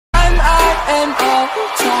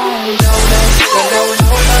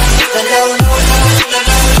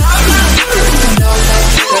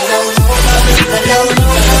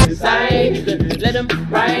Let them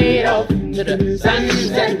ride off to the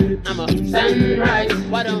sunset. I'm a sunrise.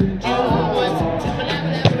 Why don't you want to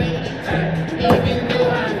collaborate? Even though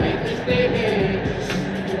I make mistakes,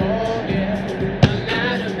 oh yeah, I'm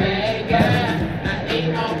not a bad guy. I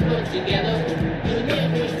ain't all put together. You hear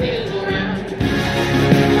me still around.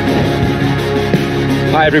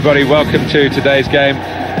 Hi everybody, welcome to today's game.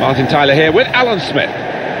 Martin Tyler here with Alan Smith.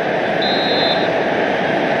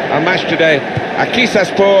 Our match today,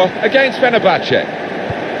 Akhisar against Fenerbahçe.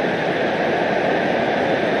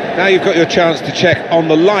 Now you've got your chance to check on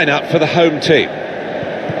the lineup for the home team.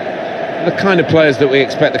 The kind of players that we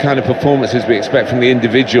expect, the kind of performances we expect from the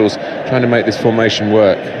individuals trying to make this formation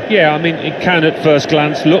work. Yeah, I mean, it can at first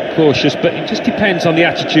glance look cautious, but it just depends on the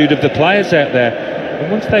attitude of the players out there.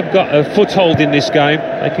 And once they've got a foothold in this game,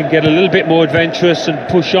 they can get a little bit more adventurous and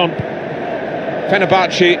push on.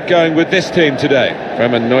 Fenerbahçe going with this team today.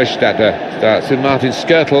 Freeman Neustadter starts with Martin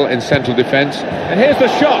Skirtle in central defence. And here's the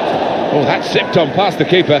shot. Oh, that zipped on past the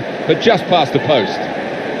keeper, but just past the post.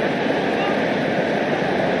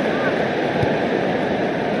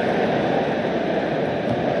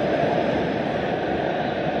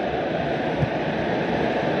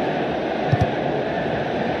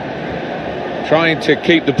 Trying to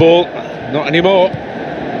keep the ball, not anymore.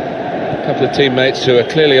 A couple of teammates who are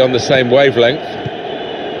clearly on the same wavelength.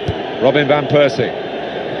 Robin van Persie.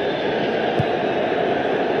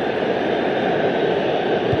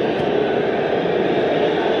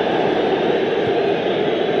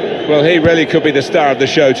 Well, he really could be the star of the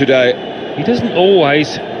show today. He doesn't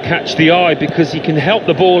always catch the eye because he can help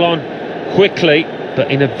the ball on quickly, but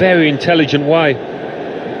in a very intelligent way.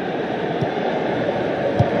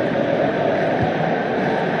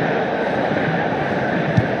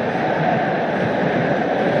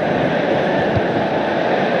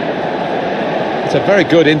 It's a very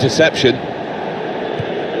good interception.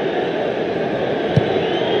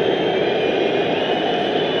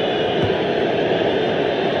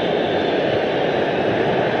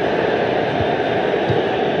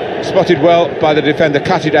 Spotted well by the defender,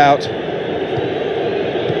 cut it out.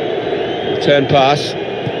 Turn pass.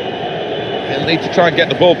 He'll need to try and get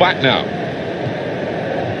the ball back now.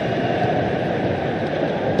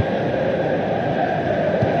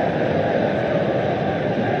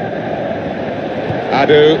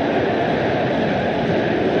 Adu.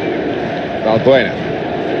 Valbuena.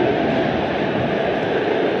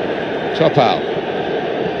 Topal.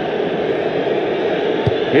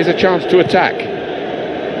 Here's a chance to attack.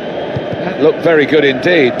 That looked very good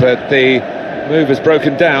indeed, but the move has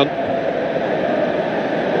broken down.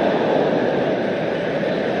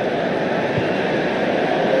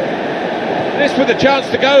 This with a chance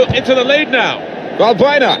to go into the lead now.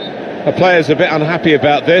 Valbuena. The player's a bit unhappy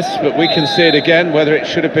about this, but we can see it again, whether it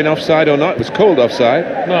should have been offside or not. It was called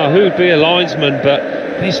offside. Well, who'd be a linesman, but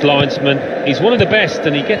this linesman, he's one of the best,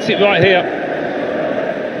 and he gets it right here.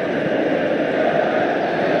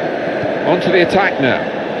 On to the attack now.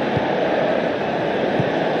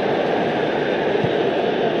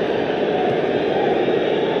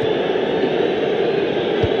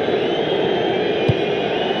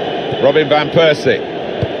 Robin van Persie.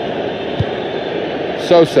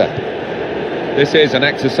 Sosa. This is an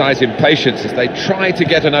exercise in patience as they try to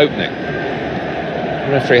get an opening.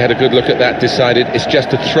 The referee had a good look at that, decided it's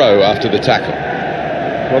just a throw after the tackle.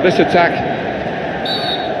 Well, this attack,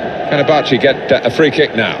 Fenerbahçe get a free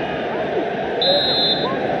kick now.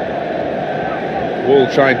 Wall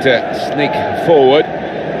trying to sneak forward.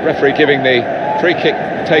 Referee giving the free kick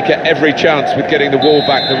taker every chance with getting the ball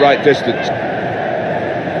back the right distance.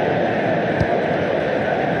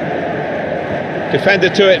 Defender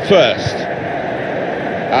to it first.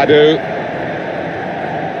 Adu.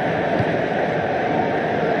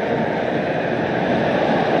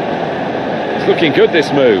 It's looking good,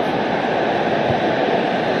 this move.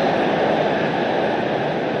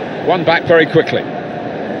 One back very quickly.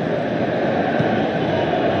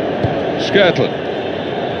 Skirtle.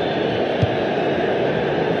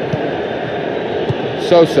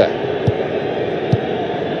 Sosa.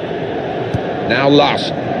 Now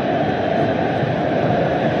Larsen.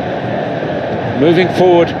 Moving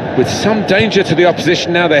forward with some danger to the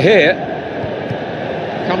opposition now they're here.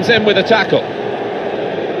 Comes in with a tackle.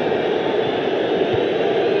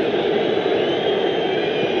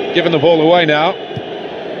 Giving the ball away now.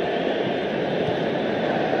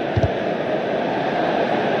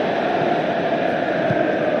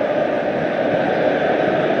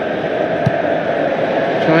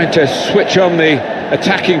 Trying to switch on the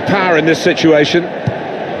attacking power in this situation.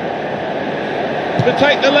 to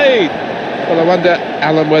take the lead. Well, I wonder,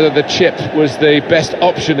 Alan, whether the chip was the best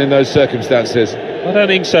option in those circumstances. I don't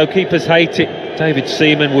think so. Keepers hate it. David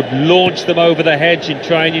Seaman would launch them over the hedge in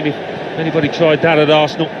training if anybody tried that at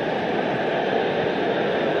Arsenal.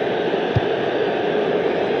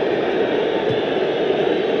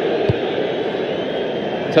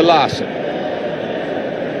 To Larson.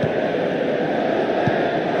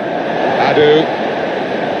 Adu.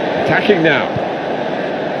 Attacking now.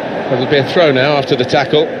 It'll be a throw now after the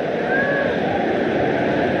tackle.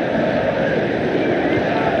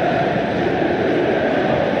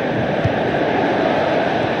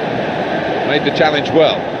 Made the challenge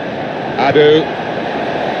well. Adu.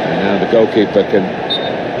 And now the goalkeeper can...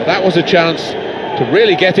 Well, that was a chance to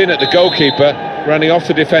really get in at the goalkeeper, running off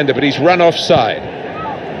the defender, but he's run offside.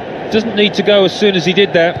 Doesn't need to go as soon as he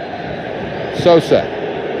did there. Sosa.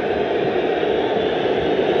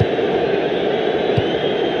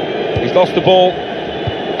 He's lost the ball.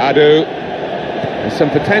 Adu. There's some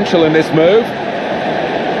potential in this move.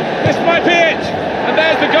 This might be it! And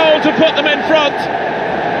there's the goal to put them in front.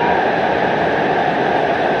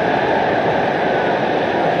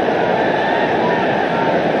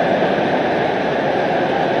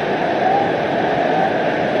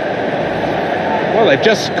 Well, they've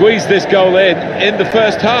just squeezed this goal in the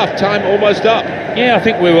first half, time almost up. Yeah, I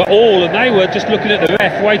think we were all, and they were just looking at the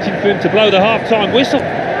ref, waiting for him to blow the half-time whistle.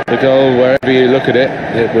 The goal, wherever you look at it,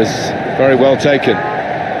 it was very well taken.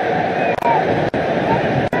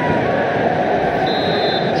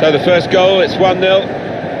 So the first goal, it's 1-0.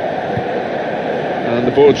 And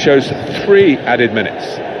the board shows 3 added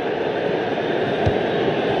minutes.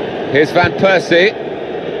 Here's Van Persie.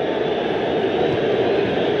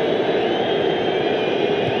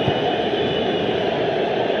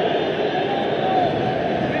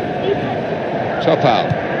 Topal.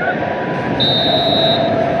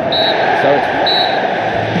 So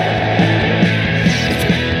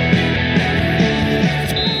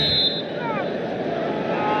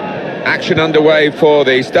action underway for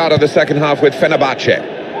the start of the second half with Fenerbahçe.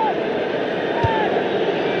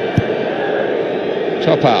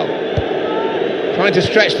 Topal trying to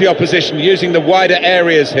stretch the opposition, using the wider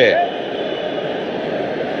areas here.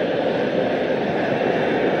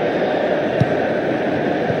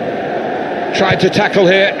 Tried to tackle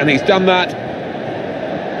here, and he's done that.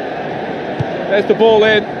 There's the ball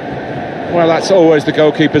in. Well, that's always the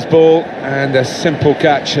goalkeeper's ball, and a simple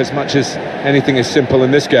catch, as much as anything is simple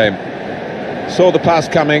in this game. Saw the pass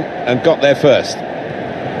coming and got there first.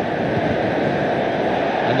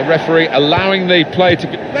 And the referee allowing the play to...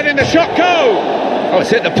 letting the shot go! Oh,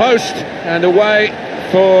 it's hit the post, and away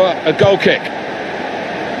for a goal kick.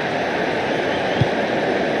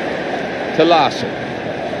 To Larson.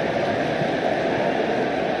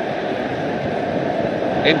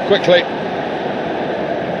 In quickly.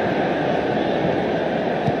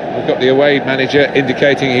 We've got the away manager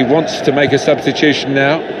indicating he wants to make a substitution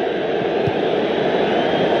now.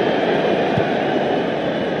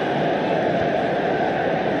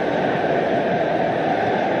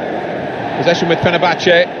 Possession with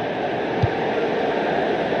Fenerbahçe.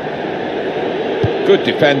 Good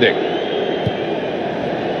defending.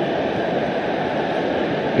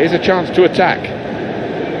 Here's a chance to attack.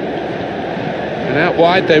 And out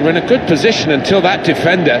wide, they were in a good position until that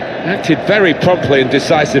defender acted very promptly and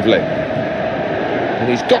decisively. And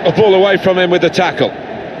he's got the ball away from him with the tackle.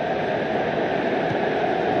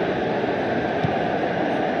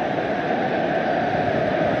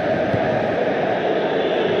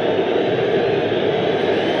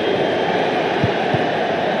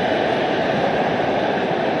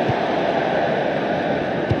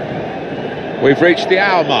 We've reached the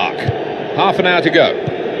hour mark. Half an hour to go.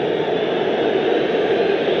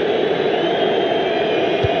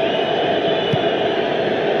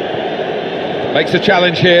 Makes a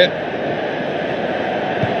challenge here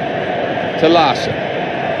to Larson.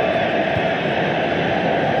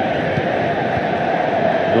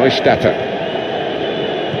 Neustaedter.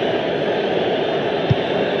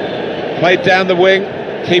 Played down the wing,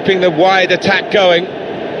 keeping the wide attack going.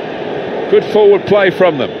 Good forward play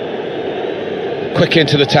from them. Quick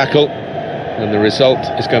into the tackle, and the result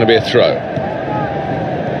is going to be a throw.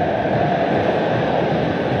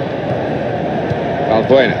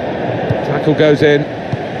 Valbuena. Tackle goes in.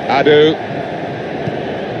 Adu.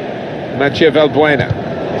 Mathieu Valbuena.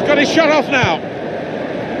 He's got his shot off now.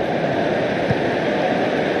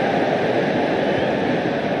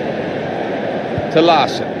 To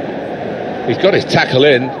Larson. He's got his tackle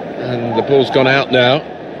in, and the ball's gone out now.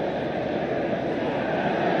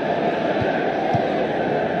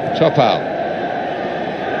 Topal.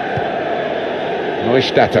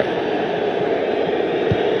 Neustaedter.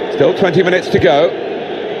 Still 20 minutes to go.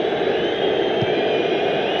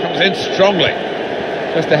 Comes in strongly.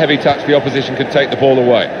 Just a heavy touch, the opposition could take the ball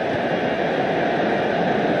away.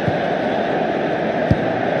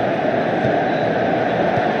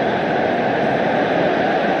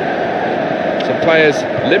 Some players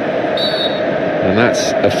limp. And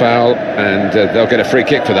that's a foul, and they'll get a free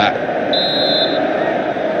kick for that.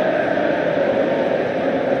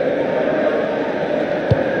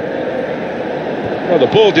 Well, the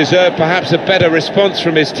ball deserved perhaps a better response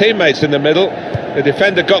from his teammates in the middle. The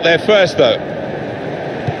defender got there first, though.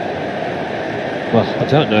 Well, I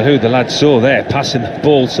don't know who the lad saw there, passing the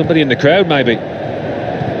ball. Somebody in the crowd, maybe.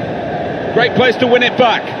 Great place to win it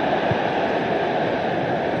back.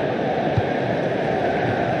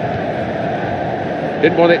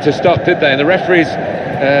 Didn't want it to stop, did they? And the referee's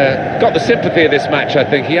got the sympathy of this match, I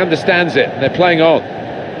think. He understands it, and they're playing on.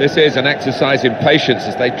 This is an exercise in patience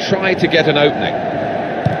as they try to get an opening.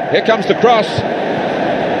 Here comes the cross.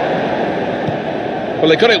 Well,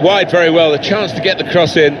 they got it wide very well, a chance to get the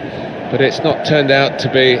cross in, but it's not turned out to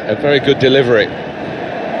be a very good delivery.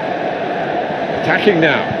 Attacking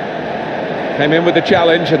now. Came in with the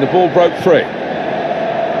challenge and the ball broke free.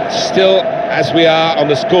 Still, as we are on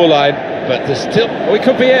the scoreline, but there's still... we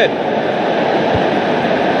could be in.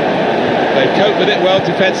 They've coped with it well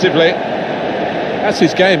defensively. That's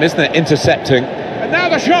his game, isn't it? Intercepting. And now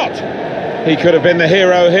the shot! He could have been the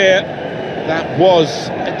hero here. That was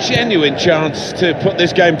a genuine chance to put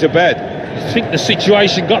this game to bed. I think the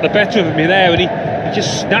situation got the better of him there, and he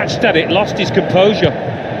just snatched at it, lost his composure.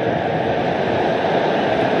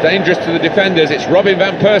 Dangerous to the defenders, it's Robin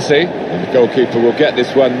van Persie. The goalkeeper will get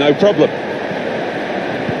this one, no problem.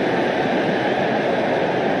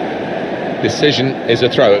 Decision is a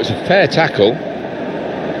throw. It was a fair tackle.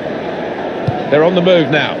 They're on the move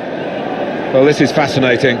now. Well, this is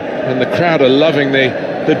fascinating, and the crowd are loving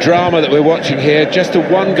the drama that we're watching here. Just a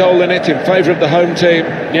one goal in it in favour of the home team.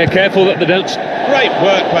 Yeah, careful that they don't... Great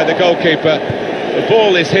work by the goalkeeper. The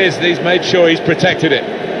ball is his, and he's made sure he's protected it.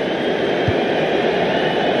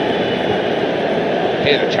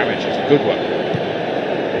 Here the challenge is a good one.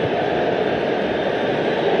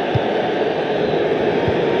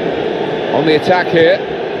 On the attack here.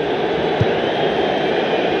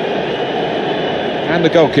 And the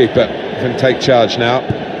goalkeeper can take charge now.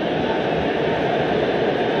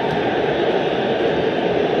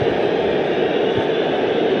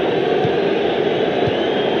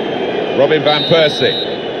 Robin van Persie.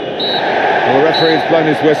 Well, the referee has blown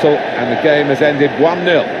his whistle and the game has ended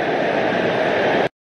 1-0.